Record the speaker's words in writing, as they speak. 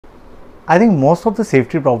I think most of the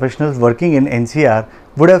safety professionals working in NCR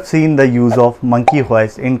would have seen the use of monkey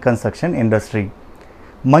hoist in construction industry.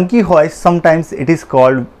 Monkey hoist, sometimes it is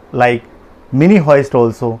called like mini hoist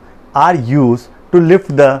also, are used to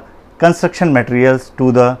lift the construction materials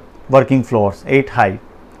to the working floors 8 high.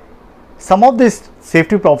 Some of this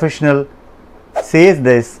safety professional says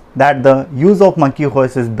this, that the use of monkey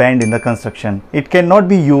hoist is banned in the construction. It cannot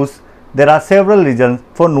be used. There are several reasons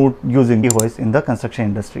for not using monkey hoist in the construction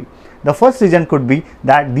industry. The first reason could be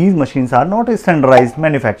that these machines are not a standardized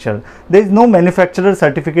manufacturer. There is no manufacturer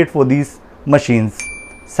certificate for these machines.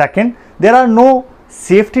 Second, there are no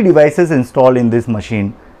safety devices installed in this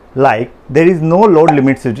machine, like there is no load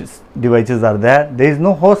limit switch devices are there, there is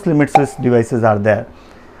no hoist limit switch devices are there.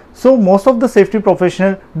 So most of the safety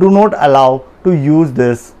professionals do not allow to use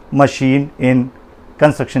this machine in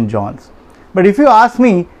construction zones. But if you ask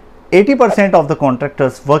me, 80% of the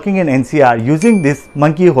contractors working in NCR using this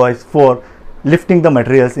monkey hoist for lifting the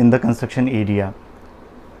materials in the construction area.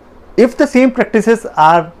 If the same practices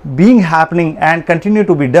are being happening and continue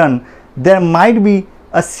to be done, there might be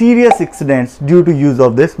a serious accidents due to use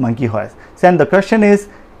of this monkey hoist. So, and the question is,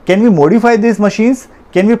 can we modify these machines?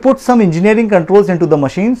 Can we put some engineering controls into the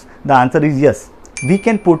machines? The answer is yes. We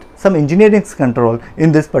can put some engineering control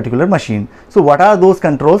in this particular machine. So what are those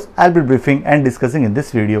controls? I'll be briefing and discussing in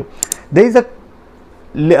this video. There is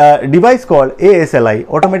a device called ASLI,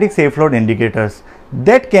 automatic safe load indicators,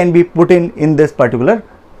 that can be put in this particular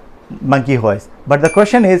monkey hoist. But the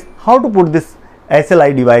question is how to put this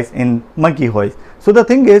ASLI device in monkey hoist. So the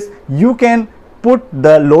thing is, you can put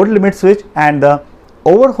the load limit switch and the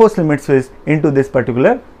overhoist limit switch into this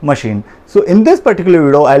particular machine. So in this particular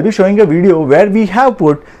video, I'll be showing a video where we have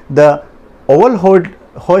put the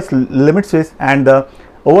overhoist limit switch and the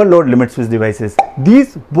overload limit switch devices.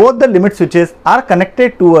 These both the limit switches are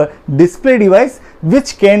connected to a display device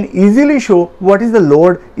which can easily show what is the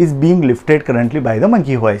load is being lifted currently by the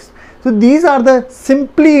monkey hoist. So these are the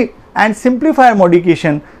simplifier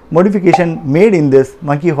modification made in this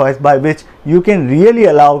monkey hoist, by which you can really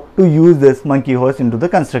allow to use this monkey hoist into the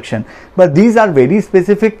construction. But these are very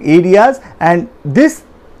specific areas, and this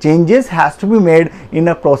changes has to be made in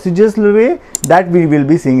a procedural way that we will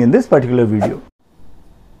be seeing in this particular video.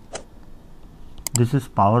 This is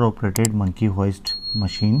power operated monkey hoist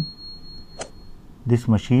machine. This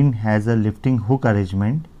machine has a lifting hook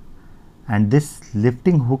arrangement, and this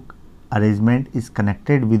lifting hook arrangement is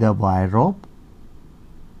connected with a wire rope,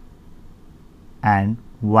 and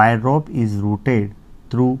wire rope is routed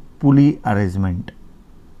through pulley arrangement.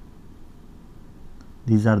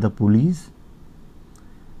 These are the pulleys,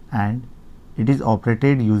 and it is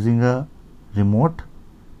operated using a remote.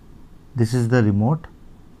 This is the remote,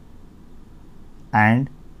 and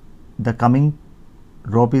the coming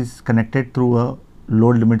rope is connected through a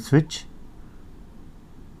load limit switch,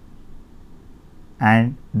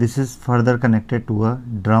 and this is further connected to a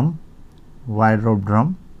drum, wire rope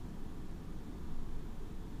drum.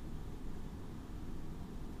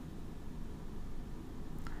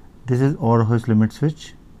 This is overhoist limit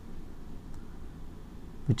switch,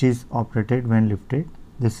 which is operated when lifted.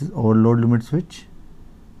 This is overload limit switch.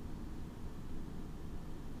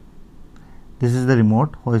 This is the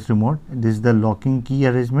remote, hoist remote. This is the locking key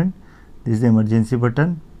arrangement. This is the emergency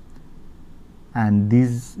button, and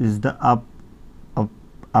this is the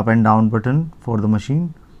up and down button for the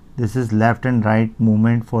machine. This is left and right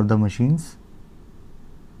movement for the machines.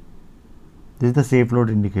 This is the safe load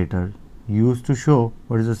indicator, used to show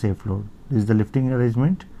what is the safe load. This is the lifting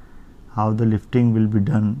arrangement, how the lifting will be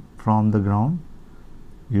done from the ground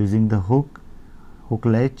using the hook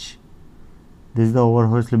latch. This is the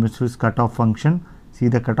overhoist limit switch cutoff function. See,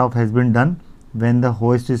 the cutoff has been done when the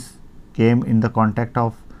hoist came in the contact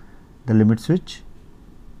of the limit switch.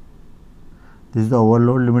 This is the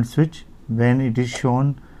overload limit switch. When it is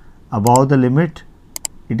shown above the limit,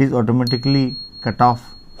 it is automatically cut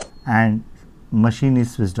off and machine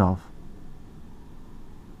is switched off.